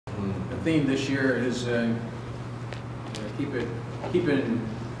theme this year is keeping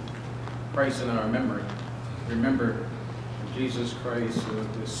Christ in our memory. Remember Jesus Christ,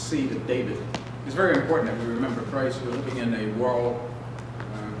 the seed of David. It's very important that we remember Christ. We're living in a world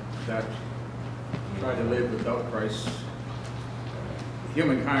that try to live without Christ.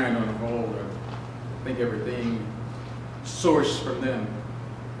 Humankind on the whole think everything sourced from them.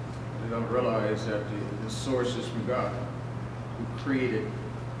 They don't realize that the source is from God, who created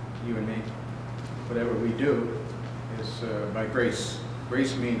you and me. Whatever we do is by grace.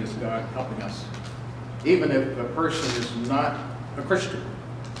 Grace means it's God helping us. Even if a person is not a Christian,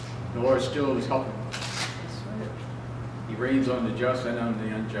 the Lord still is helping. He reigns on the just and on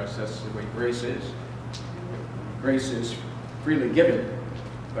the unjust. That's the way grace is. Grace is freely given,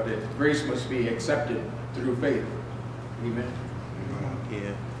 but grace must be accepted through faith. Amen?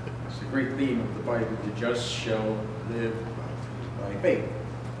 Yeah. It's a great theme of the Bible. The just shall live by faith.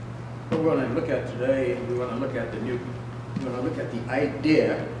 What we're going to look at today, we want to look at the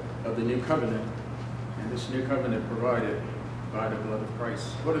idea of the new covenant, and this new covenant provided by the blood of Christ.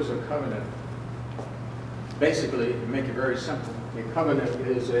 What is a covenant? Basically, to make it very simple, a covenant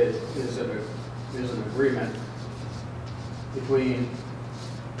is an agreement between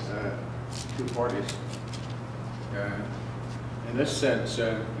two parties. In this sense,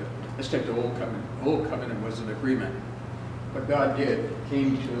 let's take the Old Covenant. Old Covenant was an agreement. What God did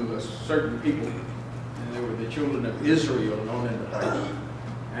came to a certain people, and they were the children of Israel known in the Bible,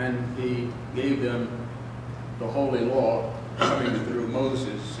 and He gave them the holy law coming through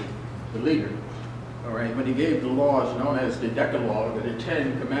Moses, the leader. All right, when He gave the laws known as the Decalogue, the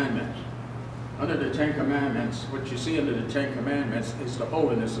 10 Commandments. Under the 10 Commandments, what you see under the 10 Commandments is the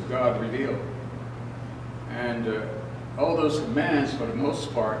holiness of God revealed. And all those commands, for the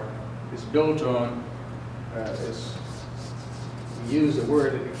most part, is built on, we use the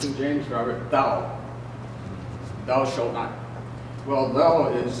word in the King James Bible, thou. Thou shalt not. Well, thou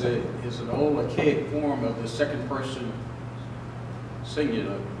is an old archaic form of the second person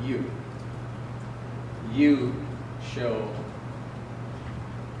singular, you. You shall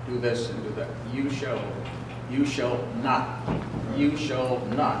do this and do that. You shall not. You shall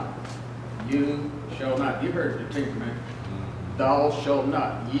not. You shall not. You heard the 10 Commandments. Thou shalt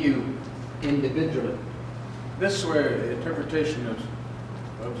not. You, individually. This is where the interpretation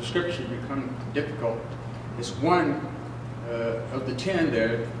of the scripture becomes difficult. It's one of the 10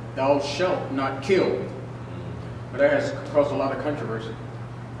 there, thou shalt not kill. But that has caused a lot of controversy.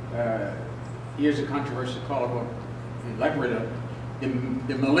 Here's a controversy called, elaborate on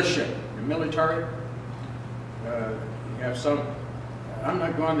the militia, the military. You have some, I'm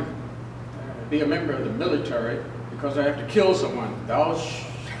not going to be a member of the military because I have to kill someone. Thou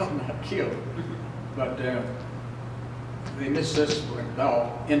shalt not kill. But they miss this with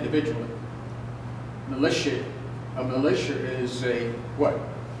thou individually. Militia, a militia is a what?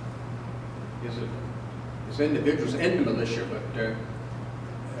 It's individuals in the militia, but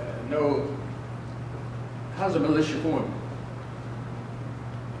no. How's a militia formed?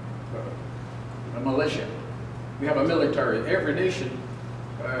 A militia. We have a military. Every nation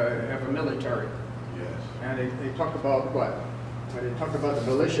have a military. Yes. And they talk about what? When they talk about the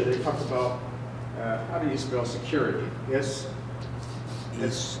militia, they talk about how do you spell security? S.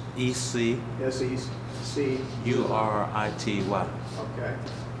 E-C. S-E-C. U-R-I-T-Y. Okay.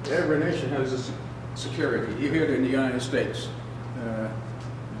 Every nation has a security. You hear it in the United States.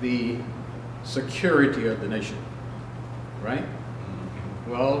 The security of the nation, right?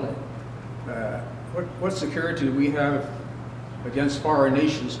 Well, what security do we have against foreign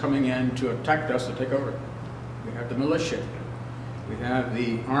nations coming in to attack us, to take over? We have the militia. We have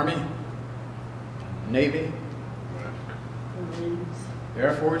the Army, Navy,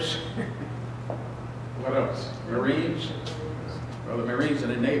 Air Force. What else? Marines. Well, the Marines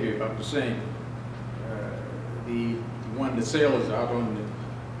and the Navy are about the same. The one that sails out on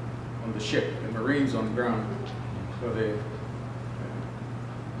the ship, the Marines on the ground. So the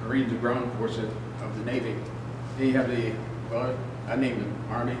Marines, the ground force of the Navy. Then you have the, well, I named them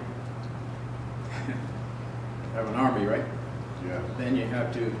Army. Have an Army, right? Yeah. Then you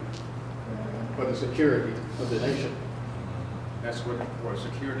have to for the security of the nation. That's what for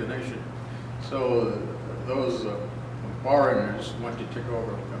secure the nation. So those foreigners want to take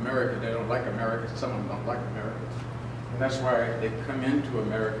over America. They don't like America. Some of them don't like America. And that's why they come into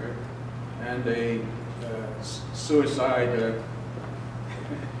America and they suicide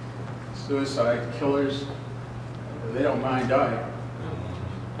killers. They don't mind dying.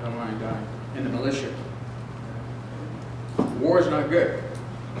 They don't mind dying. In the militia. War is not good.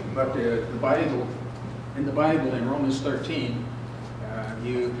 But the Bible, in Romans 13,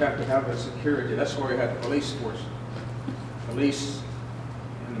 you have to have a security. That's why you have the police force. Police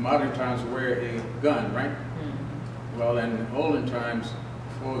in the modern times wear a gun, right? Well, in olden times,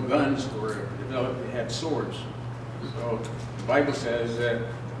 before guns were developed, they had swords. So the Bible says that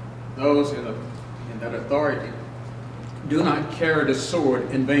those in that authority do not carry the sword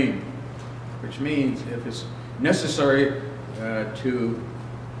in vain, which means if it's necessary to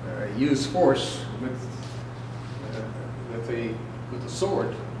use force with the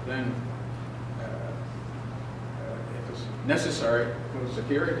sword, then if it's necessary for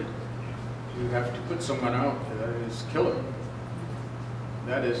security, you have to put someone out, that is, kill him.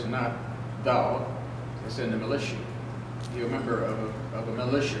 That is not thou, it's in the militia. You're a member of a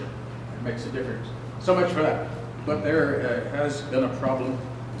militia. It makes a difference. So much for that. But there has been a problem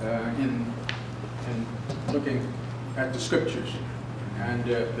in looking at the scriptures. And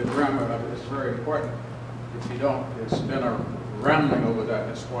the grammar of it is very important. If you don't, it's been a rambling over that.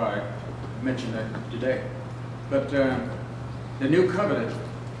 That's why I mentioned that today. But the new covenant,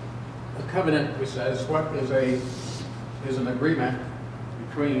 the covenant, which says what is an agreement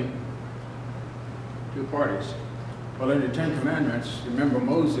between two parties. Well, in the Ten Commandments, remember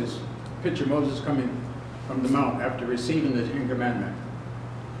Moses, picture Moses coming from the mount after receiving the Ten Commandments.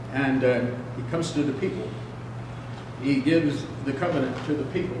 And he comes to the people. He gives the covenant to the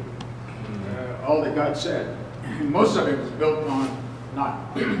people, all that God said. Most of it was built on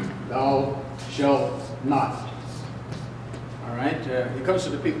not. Thou shalt not. All right? He comes to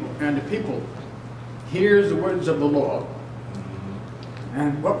the people, and the people hears the words of the law.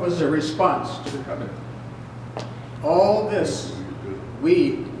 And what was the response to the covenant? All this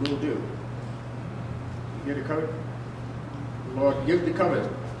we will do. You get a covenant? Lord, give the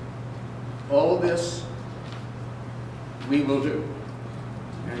covenant. All this we will do.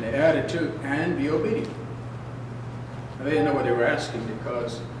 And they added to, and be obedient. Now, they didn't know what they were asking,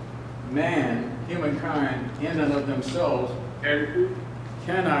 because man, humankind, in and of themselves,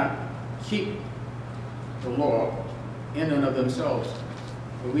 cannot keep the law in and of themselves.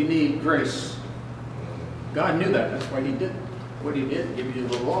 But we need grace. God knew that. That's why he did what he did, give you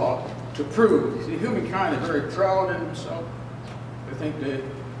the law to prove. You see, humankind is very proud in themselves. They think they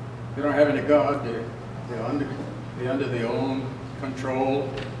don't have any God. They're under their own control.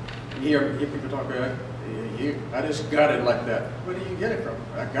 You hear people talk about, I just got it like that. Where do you get it from?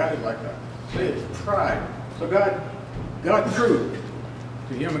 I got it like that. See, it's pride. So God proved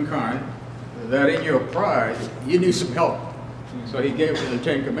to humankind that in your pride, you need some help. So he gave them the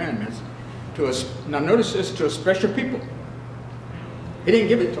Ten Commandments to us. Now notice this, to a special people. He didn't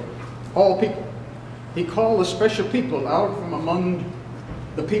give it to all people. He called a special people out from among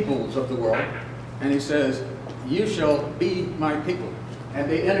the peoples of the world. And he says, you shall be my people. And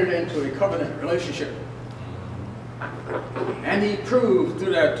they entered into a covenant relationship. And he proved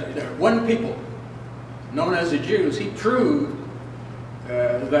through that one people, known as the Jews, he proved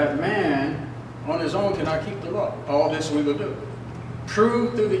that man on his own cannot keep the law. All this we will do.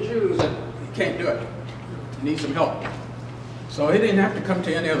 Proved through the Jews that he can't do it. He needs some help. So he didn't have to come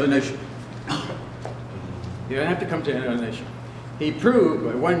to any other nation. He didn't have to come to any other nation. He proved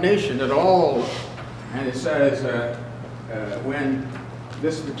by one nation that all, and it says when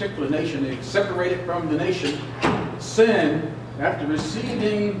this particular nation is separated from the nation, sin, after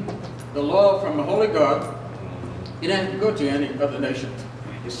receiving the law from the Holy God, he didn't have to go to any other nation.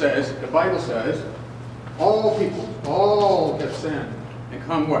 It says, the Bible says, all people, all have sinned and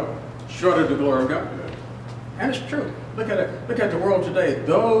come what? Short of the glory of God. And it's true. Look at it. Look at the world today.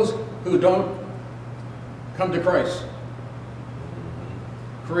 Those who don't come to Christ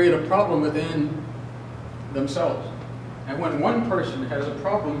create a problem within themselves. And when one person has a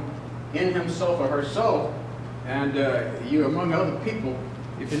problem in himself or herself, and you among other people,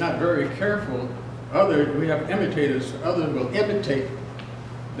 if you're not very careful, we have imitators. Others will imitate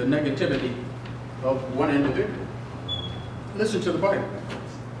the negativity of one individual. Listen to the Bible.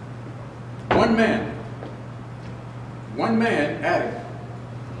 One man, Adam,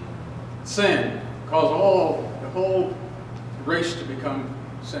 sin, caused the whole race to become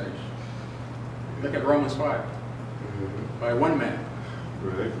sinners. Look at Romans 5. By one man.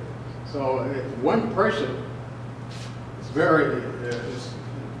 Right. So one person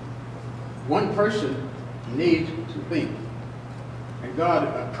one person needs to be. And God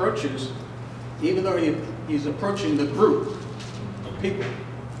approaches, even though he's approaching the group of people,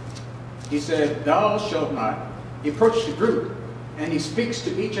 he said, thou shalt not. He approached the group, and he speaks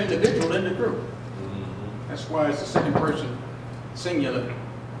to each individual in the group. That's why it's the second person singular.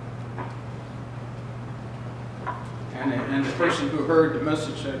 And the person who heard the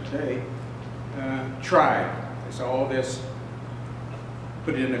message that day tried. It's all this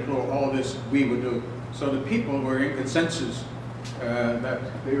put it in the close, all this we will do. So the people were in consensus that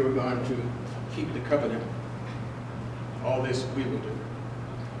they were going to keep the covenant. All this we will do.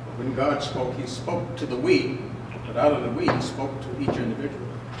 But when God spoke, he spoke to the we, but out of the we, he spoke to each individual.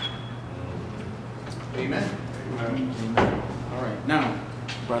 Amen? Amen. All right, now.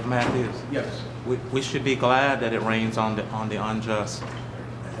 Brother Matthews. Yes. We should be glad that it rains on the unjust.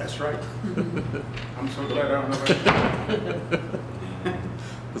 That's right. I'm so glad I don't know about that.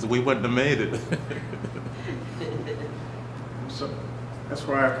 Because we wouldn't have made it. So that's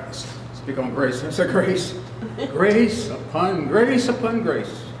why I speak on grace. That's a grace. Grace upon grace upon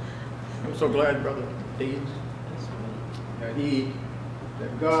grace. I'm so glad, Brother Dean,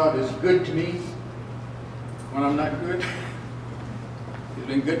 that God is good to me when I'm not good. He's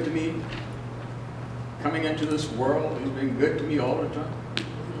been good to me coming into this world. He's been good to me all the time.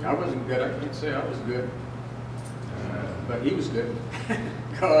 I wasn't good. I can't say I was good. But he was good.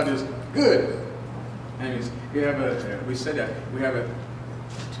 God is good. And we said that, we have a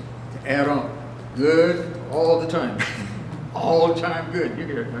to add on, good all the time. All the time good. You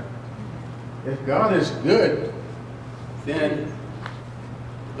hear it, right? If God is good, then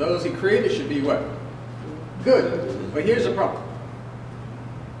those he created should be what? Good. But here's the problem.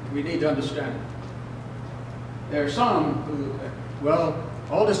 We need to understand. There are some who, well,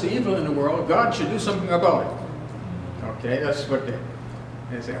 all this evil in the world, God should do something about it. Okay, that's what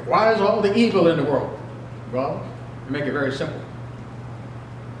they say. Why is all the evil in the world? Well, to make it very simple.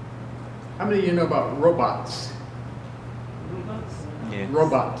 How many of you know about robots? Yes.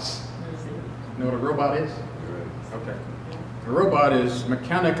 Robots. You know what a robot is? Okay. A robot is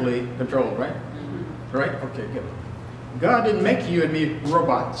mechanically controlled, right? Right? Okay, good. God didn't make you and me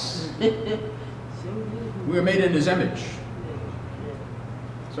robots. We were made in his image.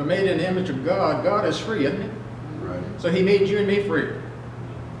 So made in the image of God, God is free, isn't he? Right. So he made you and me free.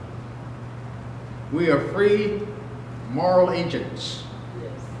 We are free moral agents.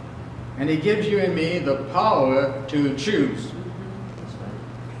 Yes. And he gives you and me the power to choose.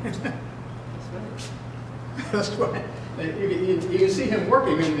 That's right. That's why you see him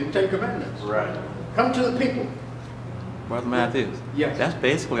working in the Ten Commandments. Right. Come to the people. Brother Matthews. Yes. That's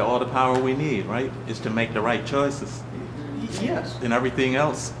basically all the power we need, right? Is to make the right choices. Yes. And everything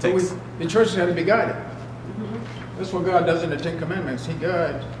else takes. The choices have to be guided. That's what God does in the Ten Commandments. He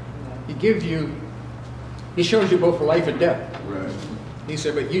gives you, he shows you both life and death. Right. He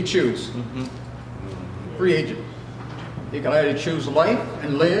said, but you choose. Free agent. You can either choose life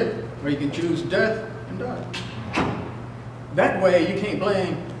and live, or you can choose death and die. That way, you can't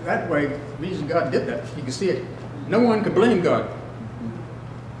blame, that way, the reason God did that, you can see it. No one could blame God.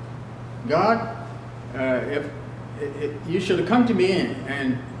 God, if you should have come to me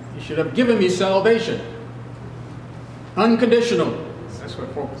and you should have given me salvation. Unconditional. That's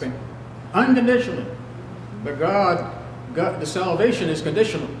what folks think. Unconditionally. But God, the salvation is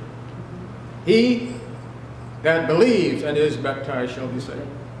conditional. He that believes and is baptized shall be saved.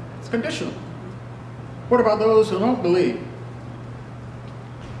 It's conditional. What about those who don't believe?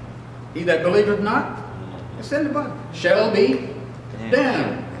 He that believeth not, it's in the Bible, shall be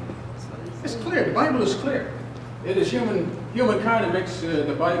damned. It's clear. The Bible is clear. It is humankind that makes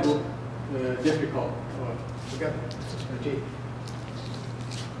the Bible difficult. Forget it.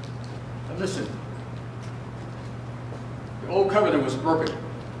 Now listen. The old covenant was broken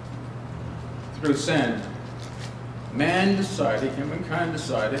through sin. Man decided, humankind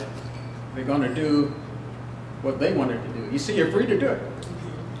decided, they're going to do what they wanted to do. You see, you're free to do it.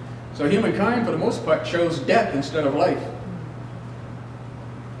 So humankind, for the most part, chose death instead of life.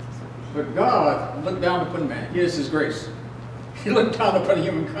 But God looked down upon man. Here's his grace. He looked down upon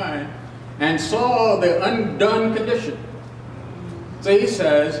humankind and saw the undone condition. So he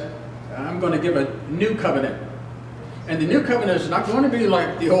says, I'm going to give a new covenant. And the new covenant is not going to be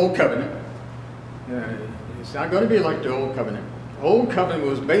like the old covenant. It's not going to be like the old covenant. The old covenant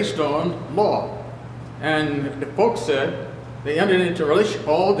was based on law. And the folks said, they entered into a relationship,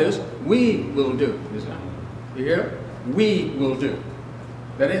 all this we will do. You hear? We will do.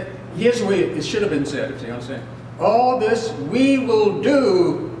 Here's the way it should have been said, if you understand. All this we will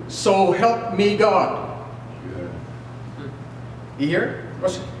do, so help me God. You hear?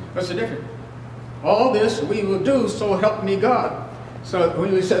 What's the difference? All this we will do, so help me God. So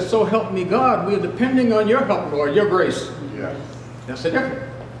when we say, so help me God, we're depending on your help, Lord, your grace. Yes. That's the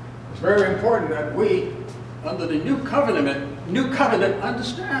difference. It's very important that we, under the new covenant,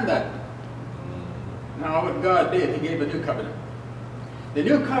 understand that. Now what God did, he gave a new covenant. The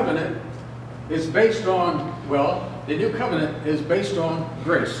new covenant is based on, the new covenant is based on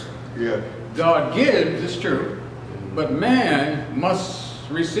grace. Yeah. God gives, it's true, but man must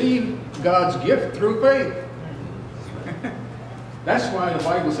receive God's gift through faith. That's why the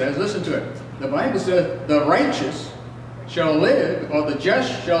Bible says, listen to it. The Bible says, the righteous shall live, or the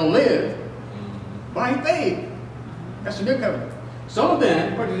just shall live by faith. That's the new covenant. So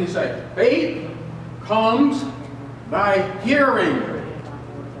then, what did he say? Faith comes by hearing.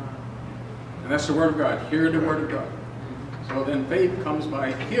 And that's the Word of God. Hear the Word of God. So then faith comes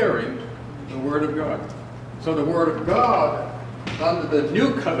by hearing the Word of God. So the Word of God, under the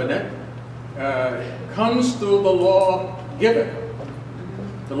new covenant, comes through the lawgiver.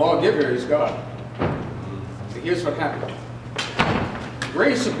 The lawgiver is God. So here's what happened. The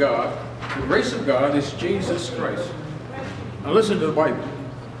grace of God is Jesus Christ. Now listen to the Bible.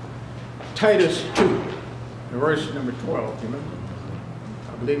 Titus 2, verse number 12. Remember?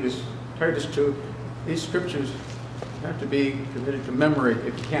 I believe it's Titus 2. These scriptures have to be committed to memory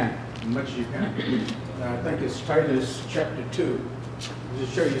if you can, as much as you can. I think it's Titus chapter 2. I'll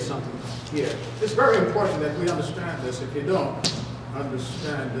just show you something here. It's very important that we understand this. If you don't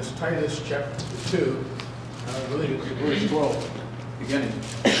understand this, Titus chapter 2, I believe it's verse 12 beginning.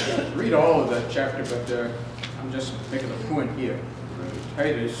 Read all of that chapter, but I'm just making a point here.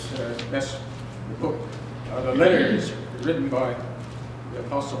 Titus, that's the book, the letter is written by the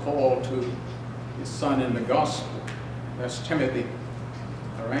Apostle Paul to his son in the gospel. That's Timothy.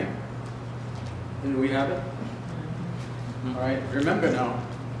 All right? Do we have it? All right. Remember now,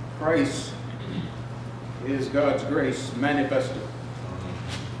 Christ is God's grace manifested.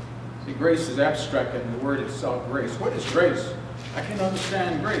 See, grace is abstract in the word itself, grace. What is grace? I can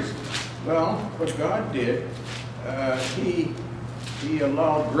understand grace. Well, what God did, He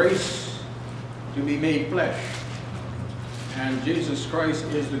allowed grace to be made flesh. And Jesus Christ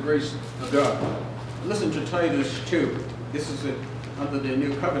is the grace of God. Listen to Titus 2. This is it under the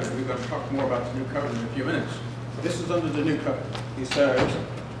new covenant. We're going to talk more about the new covenant in a few minutes. This is under the new covenant. He says,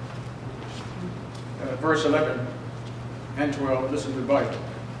 verse 11 and 12, listen to the Bible.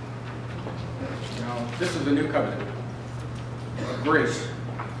 Now, this is the new covenant of grace.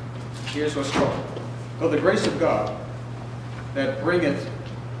 Here's what's called. For the grace of God that bringeth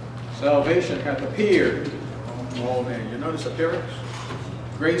salvation hath appeared to all men. You notice appearance?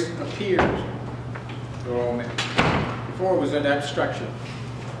 Grace appeared to all men. Before it was an abstraction,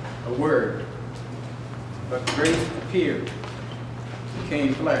 a word. But grace appeared,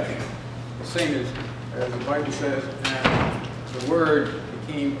 became flesh. The same as the Bible says, and the Word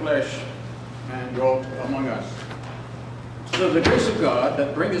became flesh and dwelt among us. So the grace of God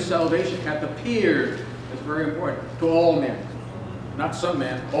that bringeth salvation hath appeared, that's very important, to all men. Not some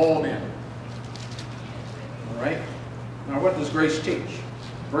men, all men. All right? Now what does grace teach?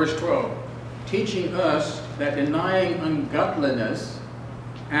 Verse 12. Teaching us that denying ungodliness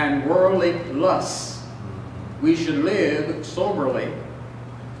and worldly lusts, we should live soberly,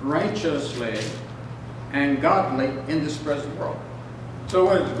 righteously, and godly in this present world. So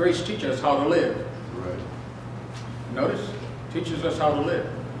what does grace teach us? How to live. Right. Notice? Teaches us how to live.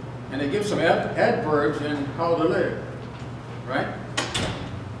 And it gives some adverbs in how to live. Right?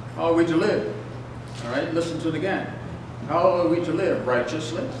 How are we to live? All right, listen to it again. How are we to live?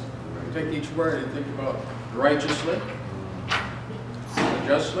 Righteously. Take each word and think about righteously,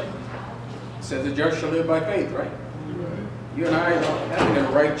 justly. It says the just shall live by faith, right? You and I don't have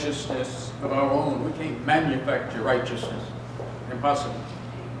any righteousness of our own. We can't manufacture righteousness. Impossible.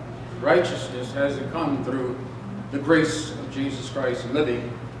 Righteousness has to come through the grace of Jesus Christ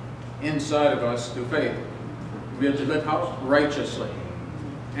living inside of us through faith. We are to live how? Righteously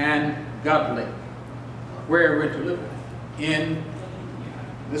and godly. Where are we to live? In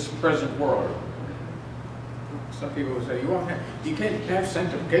this present world. Some people will say, you can't have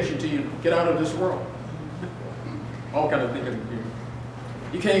sanctification until you get out of this world. All kind of thinking.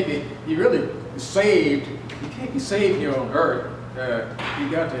 You can't be, you really saved. You can't be saved here on earth.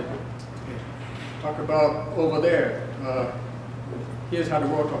 You got to talk about over there. Here's how the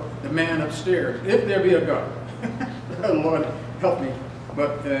world talks. The man upstairs, if there be a God. Lord, help me.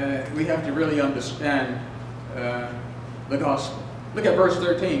 But we have to really understand the gospel. Look at verse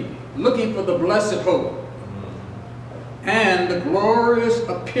 13. Looking for the blessed hope and the glorious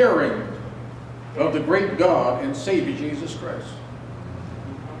appearing of the great God and Savior Jesus Christ.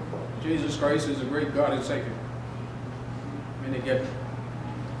 Jesus Christ is a great God and Savior. And they get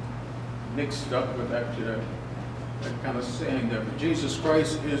mixed up with that kind of saying there. But Jesus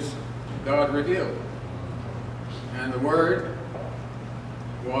Christ is God revealed. And the Word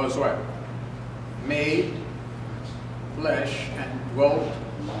was what? Made flesh and dwelt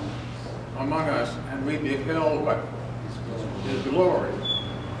among us, and we beheld what? His glory,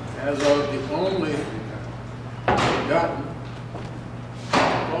 as of the only begotten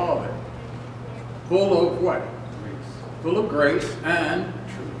full of what? Full of grace and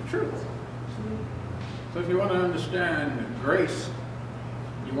truth. So if you want to understand grace,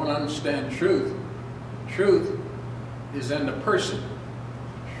 you want to understand truth. Truth is in the person.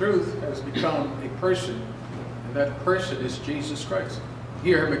 Truth has become a person, and that person is Jesus Christ.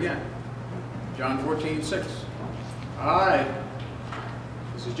 Hear him again. John 14:6.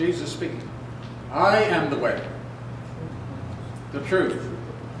 This is Jesus speaking. I am the way, the truth.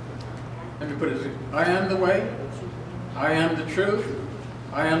 Let me put it this way. I am the way, I am the truth,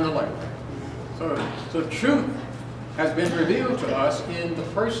 I am the light. So truth has been revealed to us in the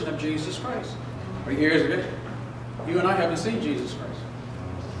person of Jesus Christ. But here's it. You and I haven't seen Jesus Christ.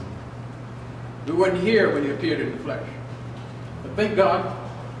 We weren't here when he appeared in the flesh. But thank God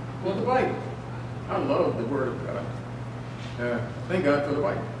for the Bible. I love the Word of God. Thank God for the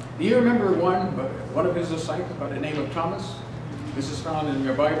Bible. Do you remember one of his disciples by the name of Thomas? This is found in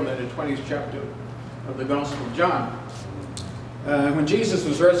your Bible in the 20th chapter of the Gospel of John. When Jesus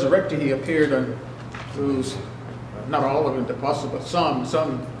was resurrected, he appeared on those, not all of them, the apostles, but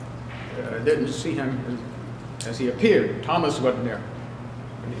some didn't see him as he appeared. Thomas wasn't there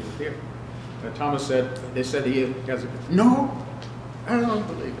when he appeared. Thomas said, they said he has, no, I don't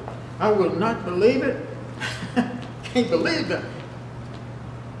believe it. I will not believe it. Can't believe that.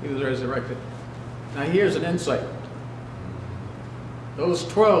 He was resurrected. Now here's an insight. Those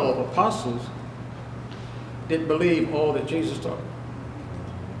 12 apostles didn't believe all that Jesus taught.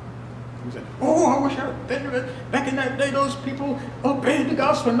 He said, oh, I wish I had been there. Back in that day, those people obeyed the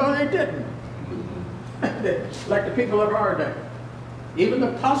gospel. No, they didn't. Like the people of our day. Even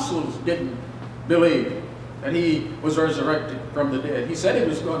the apostles didn't believe that he was resurrected from the dead. He said he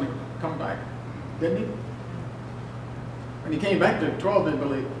was going to come back, didn't he? When he came back, the 12 didn't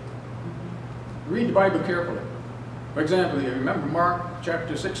believe. Read the Bible carefully. For example, you remember Mark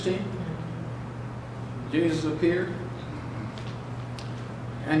chapter 16? Jesus appeared,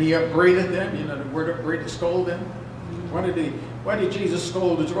 and he upbraided them. You know, the word upbraid, scold them. Why did Jesus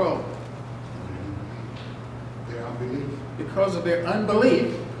scold the 12? Their unbelief. Because of their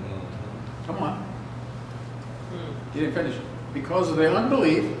unbelief. Come on. You didn't finish. Because of their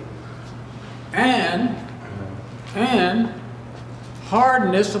unbelief and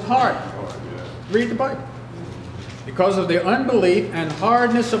hardness of heart. Read the Bible. Because of their unbelief and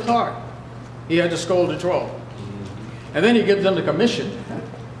hardness of heart, he had to scold the 12. And then he gives them the commission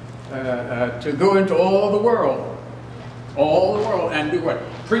to go into all the world, and do what?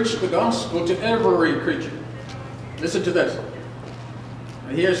 Preach the gospel to every creature. Listen to this.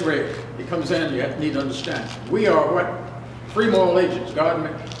 And here's where it comes in. You need to understand. We are what? Free moral agents. God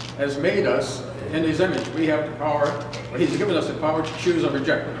has made us in his image. We have the power, or he's given us the power to choose or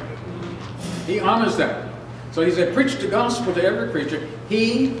reject. He honors that. So he said, preach the gospel to every creature.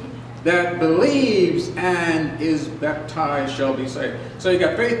 He that believes and is baptized shall be saved. So you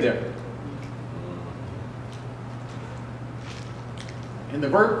got faith there. In the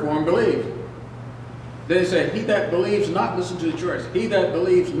verb form, believe. They say, he that believes not, listen to the choice. He that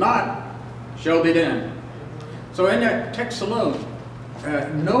believes not shall be damned. So in that text alone,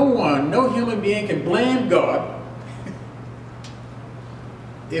 no human being can blame God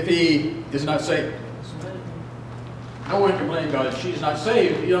if he is not saved. No one can blame God. If she's not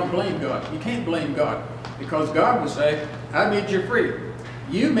saved, you don't blame God. You can't blame God, because God will say, I made you free.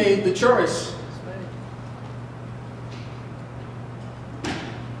 You made the choice.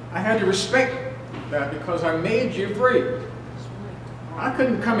 I had to respect that because I made you free. I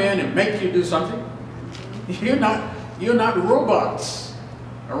couldn't come in and make you do something. You're not robots.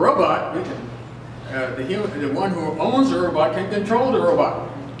 A robot, the one who owns a robot can control the robot.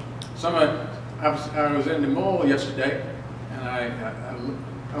 I was in the mall yesterday, and I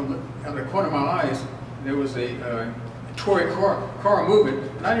out of the corner of my eyes, there was a toy car moving,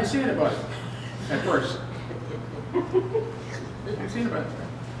 and I didn't see anybody at first. I didn't see anybody.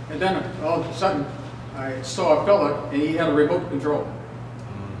 And then all of a sudden, I saw a fella, and he had a remote control.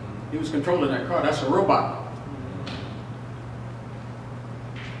 He was controlling that car. That's a robot.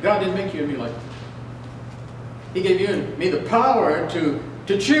 God didn't make you and me like that. He gave you and me the power to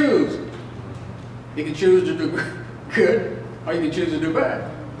choose. You can choose to do good, or you can choose to do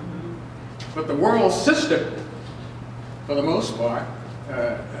bad. But the world system, for the most part,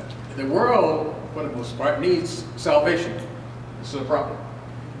 the world, for the most part, needs salvation. This is a problem.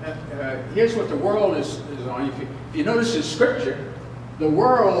 Here's what the world is on. If you notice in Scripture, the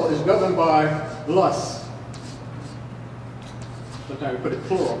world is governed by lust. Sometimes we put it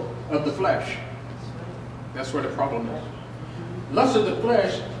plural, of the flesh. That's where the problem is. Lust of the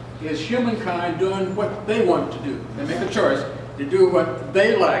flesh is humankind doing what they want to do. They make a choice to do what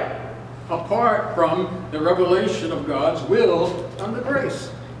they like apart from the revelation of God's will and the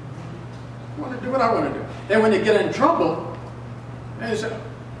grace. I want to do what I want to do. Then when they get in trouble, they say,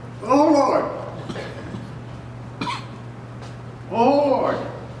 oh Lord, oh Lord,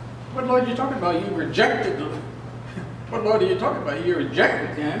 what Lord are you talking about? You rejected the What Lord are you talking about? You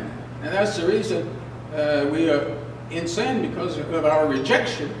rejected Him, and that's the reason we are in sin, because of our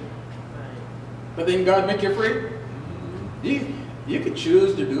rejection. But then God make you free? You could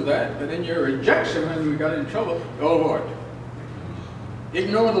choose to do that, but in your rejection, when we got in trouble, oh Lord,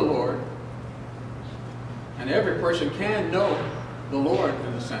 ignore the Lord. And every person can know the Lord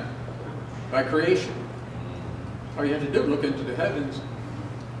in a sense, by creation. All you have to do is look into the heavens,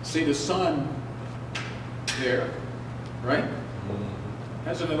 see the sun there, right?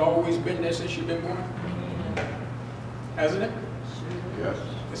 Hasn't it always been there since you've been born? Hasn't it? Yes.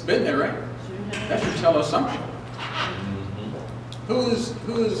 It's been there, right? That should tell us something. Who's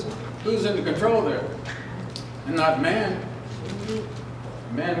in the control there? And not man.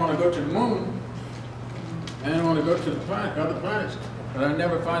 Man want to go to the moon. Man want to go to the planet, other planets. But I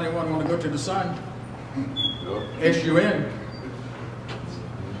never find anyone want to go to the sun. No. S-U-N.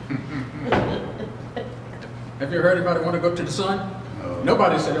 Have you heard anybody want to go to the sun? No.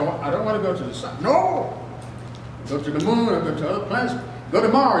 Nobody said, "Oh, I don't want to go to the sun." No! Go to the moon, or go to other planets. Go to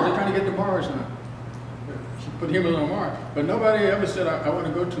Mars. They're trying to get to Mars now. Put humans on Mars. But nobody ever said, I want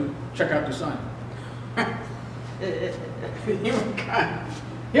to go to check out the sun.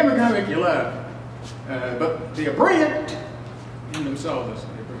 Humankind make you laugh. But they're brilliant in themselves.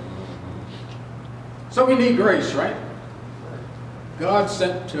 So we need grace, right? God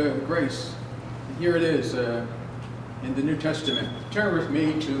sent grace. And here it is in the New Testament. Turn with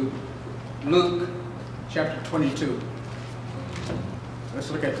me to Luke chapter 22. Let's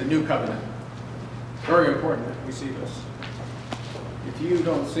look at the New Covenant. Very important that we see this. If you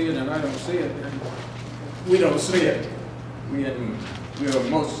don't see it and I don't see it, then we don't see it. We are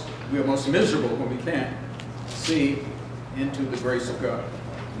most miserable when we can't see into the grace of God.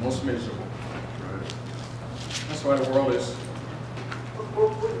 Most miserable. That's why the world is What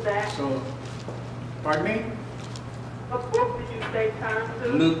book was that? so. Pardon me? What book did you say turn to?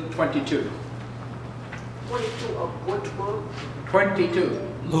 Luke 22. 22 of what book? 22.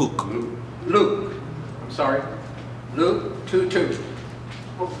 Luke. Luke. I'm sorry. Luke 2:2.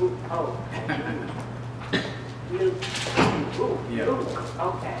 What book? Oh. Luke. Luke. Yeah. Luke.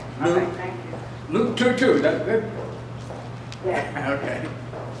 Okay. All Luke. right, thank you. Luke 2:2. That's good. Yeah. Okay.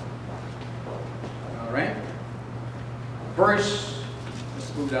 All right. Verse.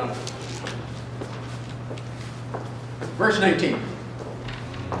 Let's move down. Verse 19.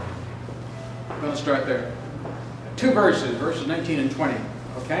 I'm going to start there. Two verses, verses 19 and 20.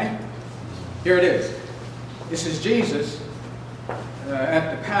 Okay? Here it is. This is Jesus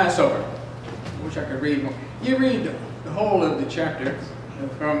at the Passover. I wish I could read more. You read the whole of the chapter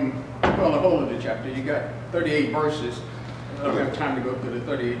the whole of the chapter. You got 38 verses. I don't have time to go through the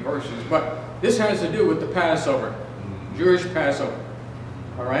 38 verses, but this has to do with the Passover, Jewish Passover.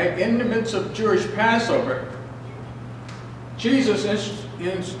 All right? In the midst of Jewish Passover, Jesus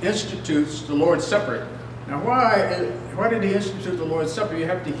institutes the Lord's Supper. Now, why did he institute the Lord's Supper? You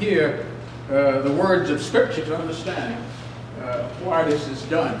have to hear the words of Scripture to understand why this is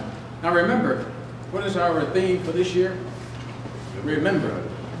done. Now, remember, what is our theme for this year? Remember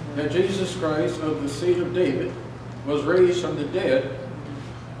that Jesus Christ of the seed of David was raised from the dead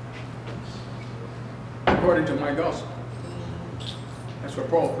according to my gospel. That's what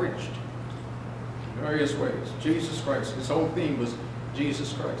Paul preached. Various ways. Jesus Christ. His whole theme was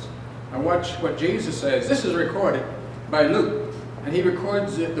Jesus Christ. Now watch what Jesus says. This is recorded by Luke. And he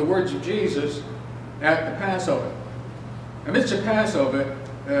records the words of Jesus at the Passover. Amidst the Passover,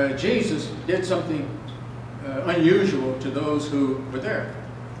 Jesus did something unusual to those who were there.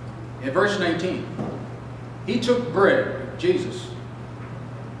 In verse 19, he took bread, Jesus.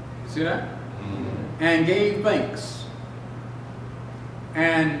 See that? And gave thanks.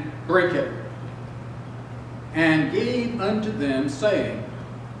 And brake it. And gave unto them, saying,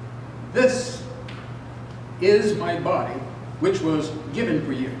 This is my body, which was given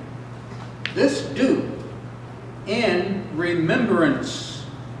for you. This do in remembrance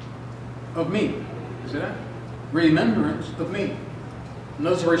of me. See that? Remembrance of me.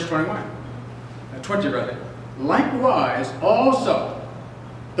 Notice verse 21. 20 rather. Likewise also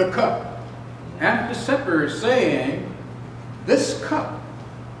the cup after supper, saying, This cup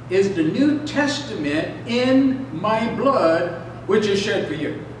is the New Testament in my blood, which is shed for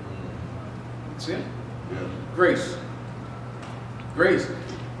you. See it? Yes. Grace. Grace.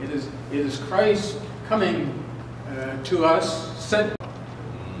 It is Christ coming to us, sent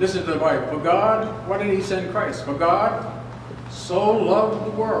Listen to the Bible. For God, why did he send Christ? For God so loved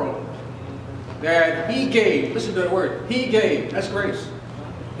the world that he gave, listen to the word, he gave, that's grace,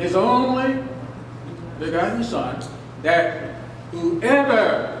 his only begotten Son, that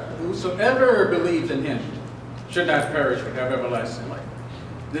whosoever believes in him should not perish but have everlasting life.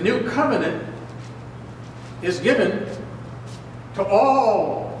 The new covenant is given to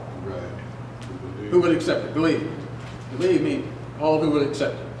all who will accept it. Believe. Believe me, all who will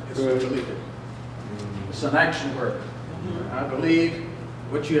accept it. It's believe it. It's an action word. I believe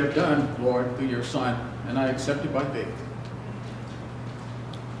what you have done, Lord, through your Son, and I accept it by faith.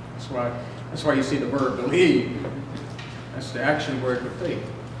 That's why you see the word believe. That's the action word for faith.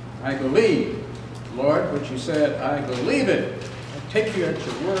 I believe, Lord, what you said. I believe it. I take you at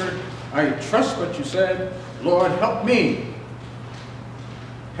your word. I trust what you said. Lord, help me.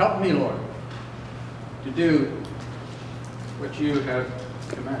 Help me, Lord, to do what you have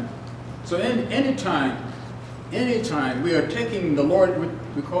commanded. So anytime we are taking the Lord, what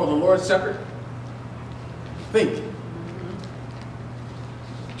we call the Lord's Supper, think.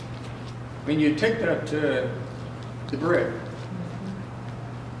 When you take that, the bread,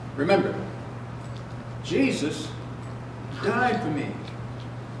 remember, Jesus died for me.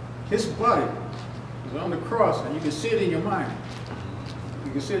 His body was on the cross, and you can see it in your mind.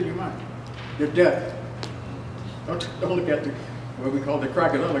 You can see it in your mind. Your death. Don't look at what we call the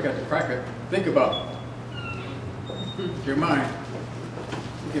cracker. Don't look at the cracker. Think about your mind.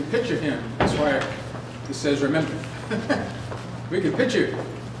 You can picture him. That's why it says remember. We can picture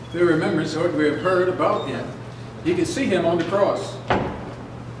through remembrance what we have heard about him. You can see him on the cross.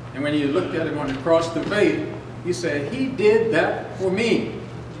 And when you looked at him on the cross through faith, you said, he did that for me.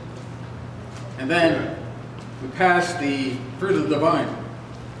 And then we pass the fruit of the vine.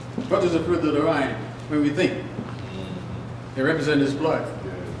 What is the fruit of the vine when we think? It represents his blood.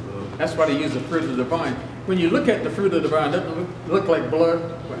 That's why they use the fruit of the vine. When you look at the fruit of the vine, doesn't it look like blood?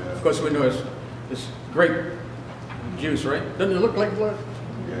 Of course, we know it's grape juice, right? Doesn't it look like blood?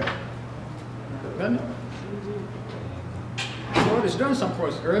 Yeah. Doesn't it? The Lord has done something for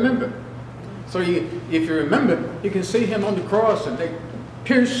us. Remember. So if you remember, you can see him on the cross, and they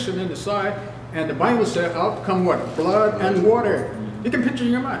pierce him in the side, and the Bible said, out come what? Blood and water. You can picture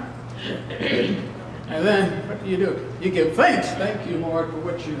in your mind. And then what do? You give thanks. Thank you, Lord, for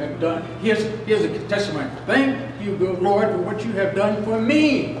what you have done. Here's a testimony. Thank you, good Lord, for what you have done for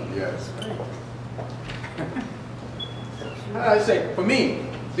me. Yes. I say for me,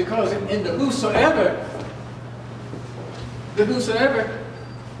 because in the whosoever, what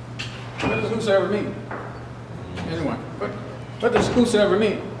does whosoever mean? Anyone? What does whosoever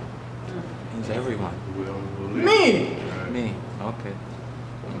mean? Means everyone. Me. Me. Okay.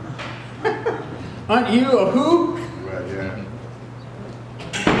 Aren't you a who? Right, yeah.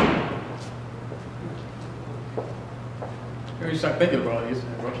 When you start thinking about it, you say,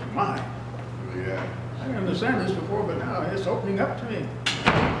 well, my. Yeah. I didn't understand this before, but now it's opening up to me.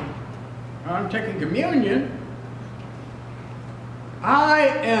 I'm taking communion. I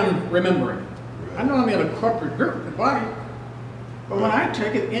am remembering. I know I'm in a corporate group, the body, but when I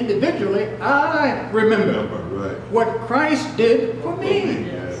take it individually, I remember Right. what Christ did for me.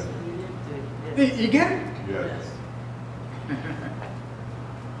 Yes. You get it? Yes.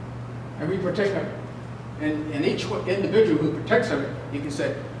 And we partake of it. And each individual who partakes of it, you can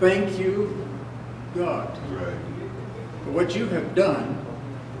say, thank you, God, Right. for what you have done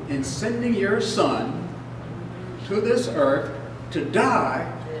in sending your Son to this earth to die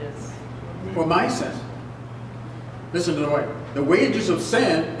for my sin. Listen to the way. The wages of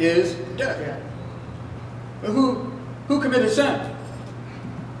sin is death. But who committed sin?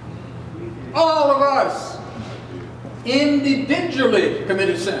 All of us individually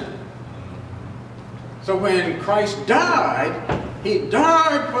committed sin. So when Christ died, he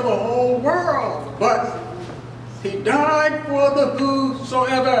died for the whole world, but he died for the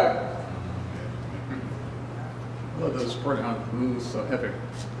whosoever. Well, those pronouns, whosoever.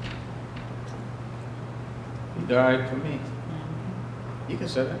 He died for me. You can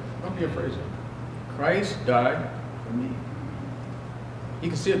say that. Don't be afraid of it. Christ died for me. You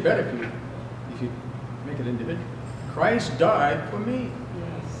can see it better if you make it individual. Christ died for me.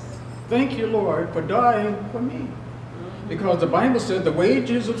 Thank you, Lord, for dying for me. Because the Bible said the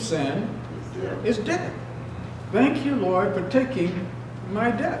wages of sin is death. Thank you, Lord, for taking my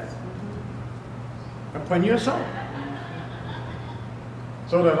death upon yourself,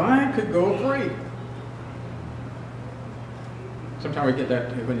 so that I could go free. Sometimes we get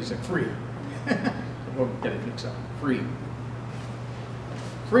that when you say free. We'll get it mixed up. Free.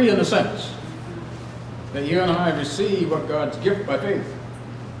 Free in the sense that you and I receive what God's gift by faith.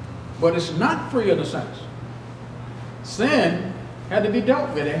 but it's not free in a sense. Sin had to be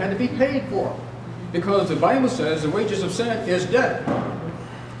dealt with. It had to be paid for. Because the Bible says the wages of sin is death.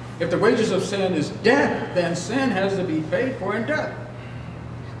 If the wages of sin is death, then sin has to be paid for in death.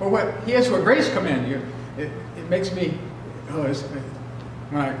 Well, here's where grace come in here. It makes me, when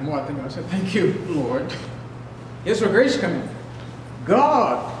I think, I said, thank you, Lord. Here's where grace come in.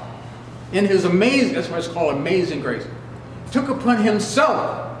 God, in his amazing, that's why it's called amazing grace, took upon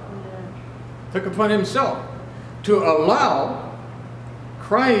himself to allow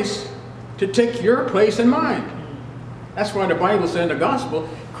Christ to take your place and mine. That's why the Bible said in the gospel,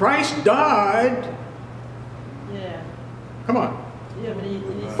 Christ died. Yeah. Come on. Yeah, but he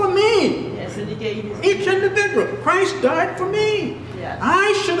for me. Yes, and he gave his Each individual. Christ died for me. Yes.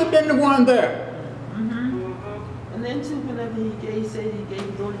 I should have been the one there. Mm-hmm. And then too, whenever he said he gave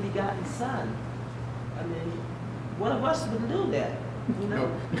his only begotten son. I mean, one of us wouldn't do that. You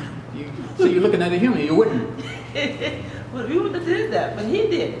know? No. So you're looking at a human, you wouldn't. Well, we wouldn't have did that, but he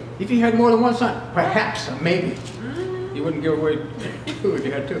did. If he had more than one son, perhaps, maybe. Mm-hmm. You wouldn't give away two if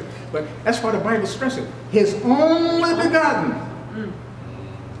you had two. But that's why the Bible stresses it. His only begotten.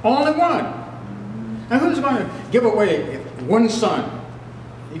 Only one. Now who's going to give away one son?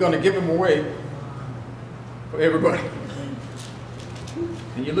 You're going to give him away for everybody.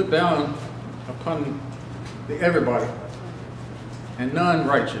 And you look down upon everybody, and none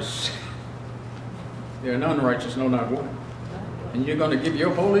righteous. There are none righteous, no, not one. And you're going to give your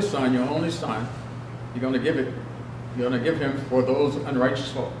holy son, your only son, you're going to give him for those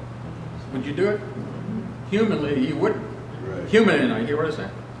unrighteous folk. Would you do it? Humanly, you wouldn't. Right. Humanly, I hear what I say.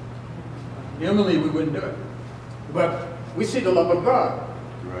 Humanly, we wouldn't do it. But we see the love of God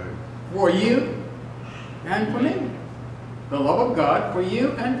Right. for you and for me. The love of God for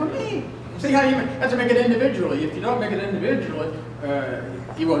you and for me. See how you have to make it individually. If you don't make it individually,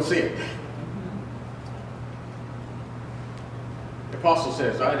 you won't see it. The apostle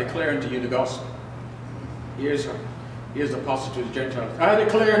says, I declare unto you the gospel. Here's the apostle to the Gentiles. I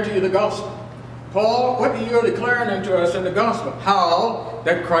declare unto you the gospel. Paul, what are you declaring unto us in the gospel? How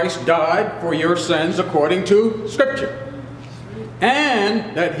that Christ died for your sins according to Scripture.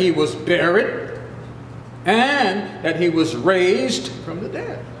 And that he was buried. And that he was raised from the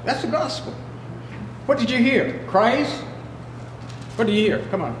dead. That's the gospel. What did you hear? Christ? What did you hear?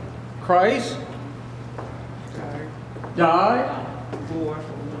 Come on. Christ died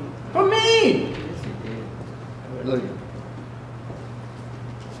for me. Hallelujah.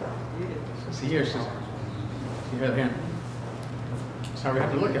 See here, sister. See that hand? That's how we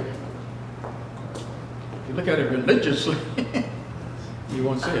have to look at it. If you look at it religiously, you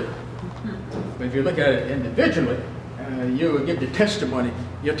won't see it. But if you look at it individually, you will give the testimony.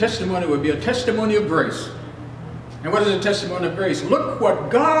 Your testimony will be a testimony of grace. And what is a testimony of grace? Look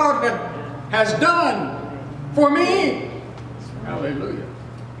what God has done for me. Hallelujah.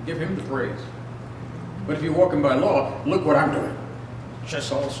 Give him the praise. But if you're walking by law, look what I'm doing.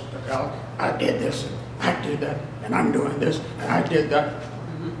 Just all stuck out. I did this, and I did that, and I'm doing this, and I did that.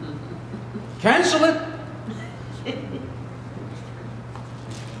 Cancel it.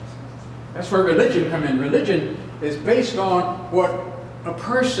 That's where religion comes in. Religion is based on what a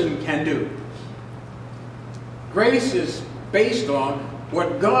person can do. Grace is based on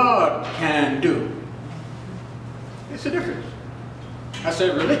what God can do. It's a difference. I say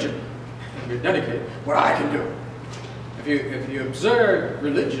religion. You're dedicated. What I can do. If you observe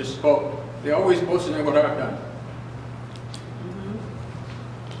religious folk, they're always boasting of what I've done.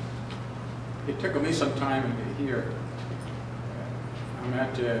 It took me some time to hear. I'm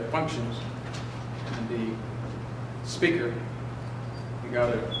at functions, and the speaker, you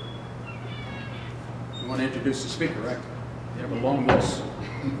want to introduce the speaker, right? You have a long list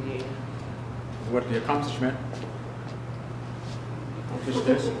of what the accomplishment. Accomplish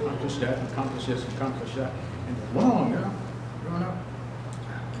this, accomplish that, accomplish this, accomplish that. And long, growing up.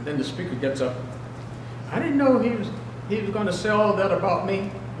 And then the speaker gets up. I didn't know he was going to say all that about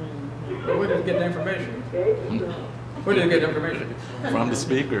me. But where did he get the information? Where did he get the information? From the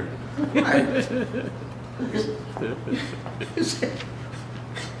speaker.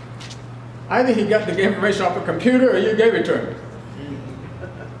 Either he got the information off a computer or you gave it to him.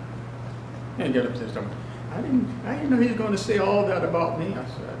 He didn't get up to this time. I didn't know he was going to say all that about me. I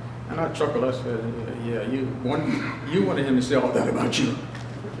said, and I chuckled. I said, yeah, you wanted him to say all that about you.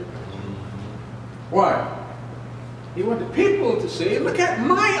 Why? He wanted people to see, look at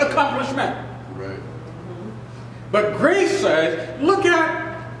my accomplishment. Right. But grace says, look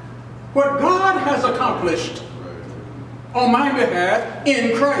at what God has accomplished on my behalf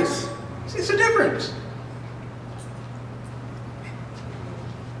in Christ. See, it's a difference.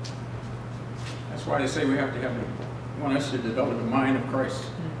 That's why they say we have to have, want us to develop the mind of Christ.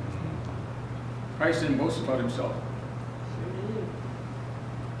 Christ didn't boast about himself.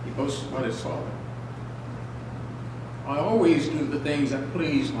 He boasts about his Father. I always do the things that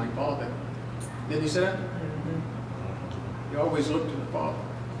please my Father. Didn't he say that? He always looked to the Father.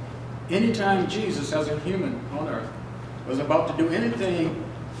 Anytime Jesus, as a human on earth, was about to do anything,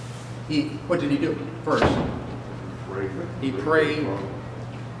 what did he do first? He prayed.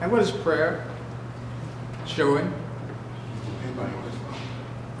 And what is prayer? Showing.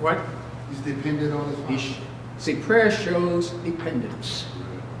 What? He's dependent on his Father. See, prayer shows dependence.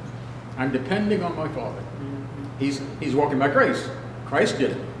 I'm depending on my Father. He's walking by grace. Christ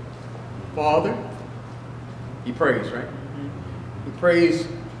did it. Father, he prays, right? He prays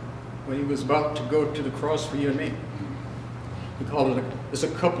when he was about to go to the cross for you and me. He called it it's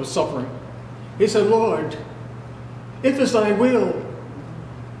a cup of suffering. He said, Lord, if it's thy will,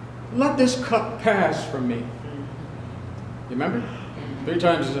 let this cup pass from me. You remember? 3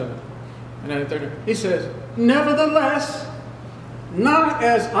 times he said it. And then the third, he says, nevertheless, not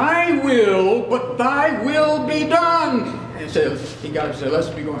as I will, but thy will be done. And so he got up and said, let's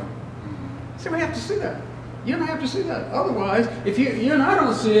be going. So we have to see that. You don't have to see that. Otherwise, if you and I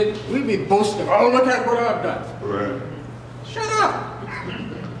don't see it, we'd be boasting, oh, look at what I've done. Right. Shut up.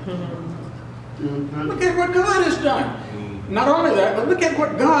 Look at what God has done. Not only that, but look at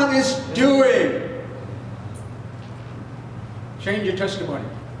what God is doing. Change your testimony.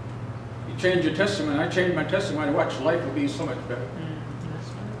 You change your testimony, I change my testimony, watch, life will be so much better.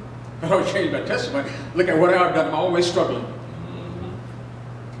 I don't change my testimony. Look at what I've done. I'm always struggling.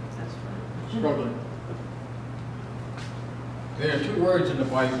 Struggling. There are 2 words in the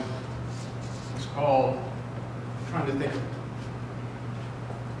Bible. It's called, I'm trying to think,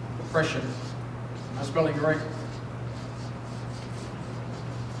 oppression. Am I spelling it right?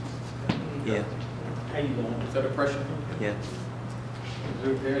 Yeah. How you doing? Is that oppression? Yeah.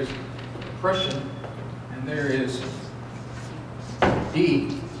 There's oppression, and there is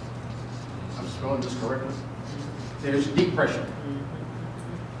D. I'm spelling this correctly. There's depression.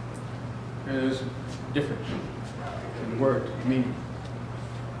 There's difference in the word meaning.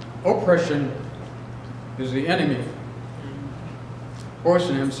 Oppression is the enemy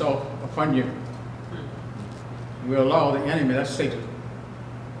forcing himself upon you. We allow the enemy, that's Satan.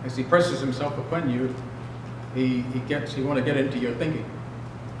 As he presses himself upon you, he want to get into your thinking.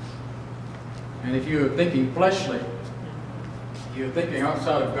 And if you're thinking fleshly, you're thinking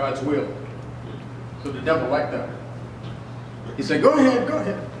outside of God's will. So the devil like that. He said, go ahead, go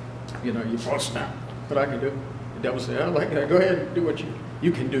ahead. You know, you boast now. What I can do. The devil said, I like that. Go ahead and do what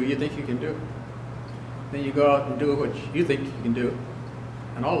you can do. You think you can do. Then you go out and do what you think you can do.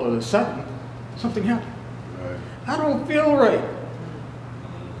 And all of a sudden, something happened. Right. I don't feel right.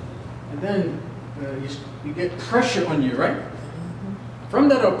 And then you get pressure on you, right? From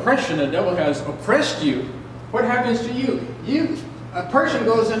that oppression, the devil has oppressed you. What happens to you? A person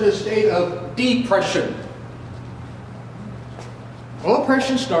goes into a state of depression. Well,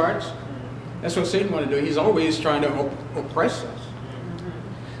 oppression starts. That's what Satan wants to do. He's always trying to oppress us.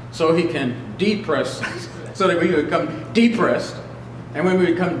 So he can depress us. So that we become depressed. And when we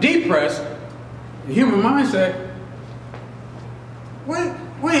become depressed, the human mind said, wait,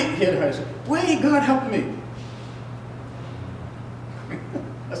 God help me.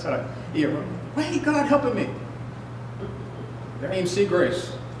 That's how I hear. Wait, God helping me. There ain't see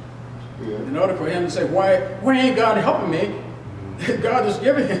grace. Yeah. In order for him to say, why ain't God helping me? God is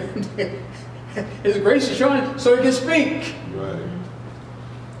giving him his grace is showing so he can speak. Right.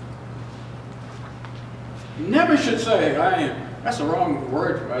 You never should say, I am. That's the wrong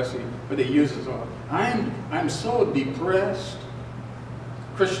word for us, but they use it all. I'm so depressed.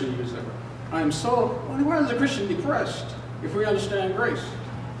 Christian use that word. I'm so, why is a Christian depressed if we understand grace?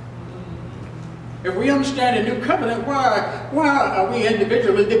 If we understand the new covenant, why are we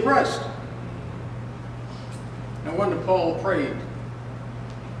individually depressed? No wonder Paul prayed,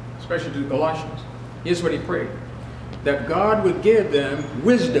 especially to the Colossians. Here's what he prayed. That God would give them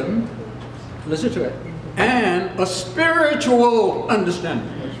wisdom, listen to it, and a spiritual understanding.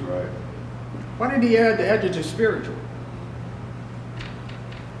 That's right. Why did he add the adjective spiritual?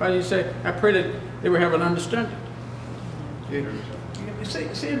 Why did he say, I pray that they would have an understanding? You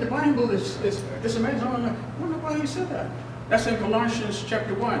see, in the Bible, it's amazing. I wonder why he said that. That's in Colossians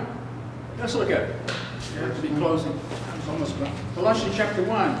chapter 1. Let's look at it. You have to be closing. It's almost gone. Colossians chapter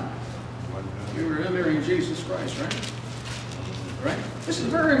 1. You're remembering Jesus Christ, right? Right? This is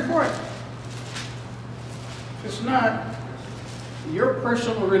very important. If it's not, your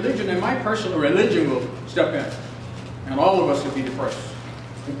personal religion and my personal religion will step in. And all of us will be depressed.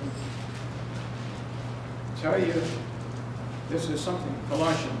 tell you, this is something.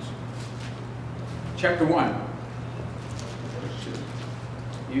 Colossians, chapter 1.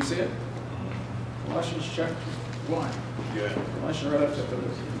 You see it? Colossians chapter 1. Yeah. Colossians right up to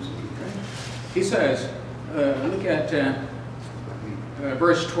Philippians. Okay? He says, look at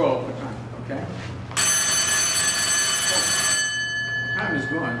verse 12 of time, okay? Oh, time is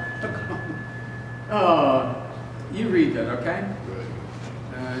going. You read that, okay?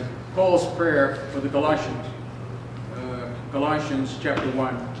 Paul's prayer for the Colossians. Colossians chapter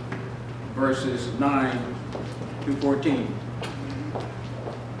 1, verses 9 to 14.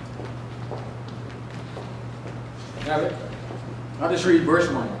 Have it? I'll just read verse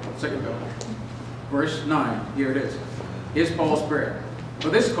 1, second bill. Verse 9, here it is. Here's Paul's prayer. For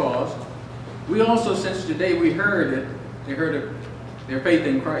this cause, we also, since today we heard it, they heard of their faith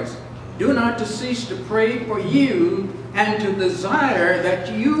in Christ, do not to cease to pray for you and to desire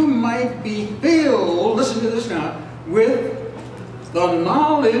that you might be filled, listen to this now, with the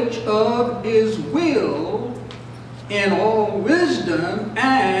knowledge of his will in all wisdom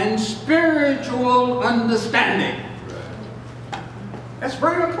and spiritual understanding. That's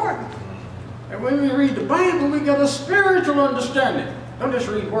very important. And when we read the Bible, we get a spiritual understanding. Don't just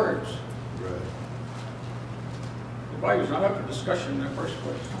read words. The Bible's not up for discussion in the first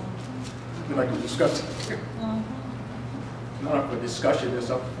place. We like to discuss it. It's not up for discussion, it's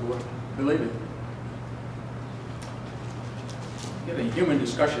up for believing. Get a human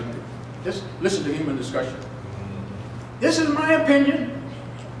discussion. Just listen to human discussion. This is my opinion.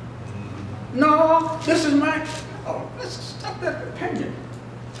 No, this is my... Oh, let's stop that opinion.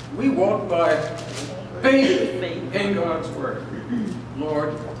 We walk by faith in God's word.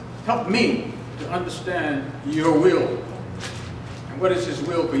 Lord, help me to understand your will. And what is his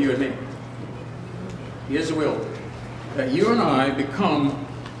will for you and me? His will that you and I become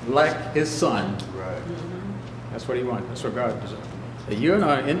like his son. Right. That's what he wants. That's what God desires. That you and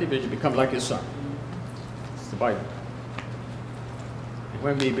I individually become like his son. It's the Bible. And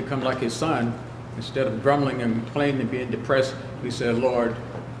when we become like his son, instead of grumbling and complaining and being depressed, we say, Lord,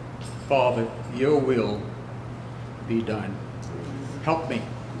 Father, your will be done. Help me.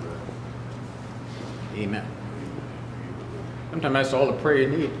 Amen. Sometimes that's all the prayer you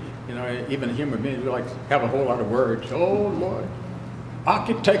need. You know, even human beings, we like to have a whole lot of words. Oh, Lord,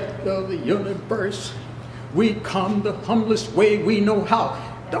 architect of the universe, we come the humblest way we know how.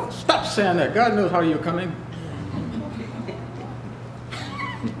 Don't stop saying that. God knows how you're coming.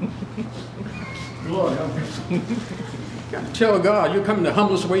 Lord, help me. You got to tell God you're coming the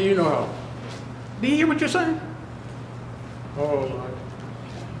humblest way you know how. Do you hear what you're saying? Oh, Lord.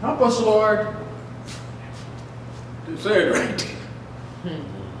 Help us, Lord, to say it right.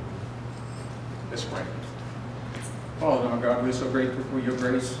 Let's pray. Oh, Lord God, we're so grateful for your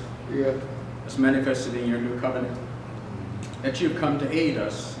grace. Yeah. It's manifested in your new covenant. That you've come to aid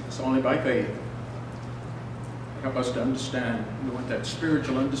us. It's only by faith. Help us to understand. We want that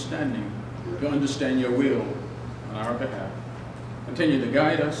spiritual understanding, to understand your will on our behalf. Continue to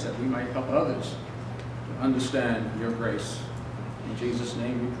guide us that we might help others to understand your grace. In Jesus'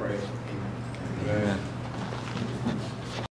 name we pray. Amen. Amen.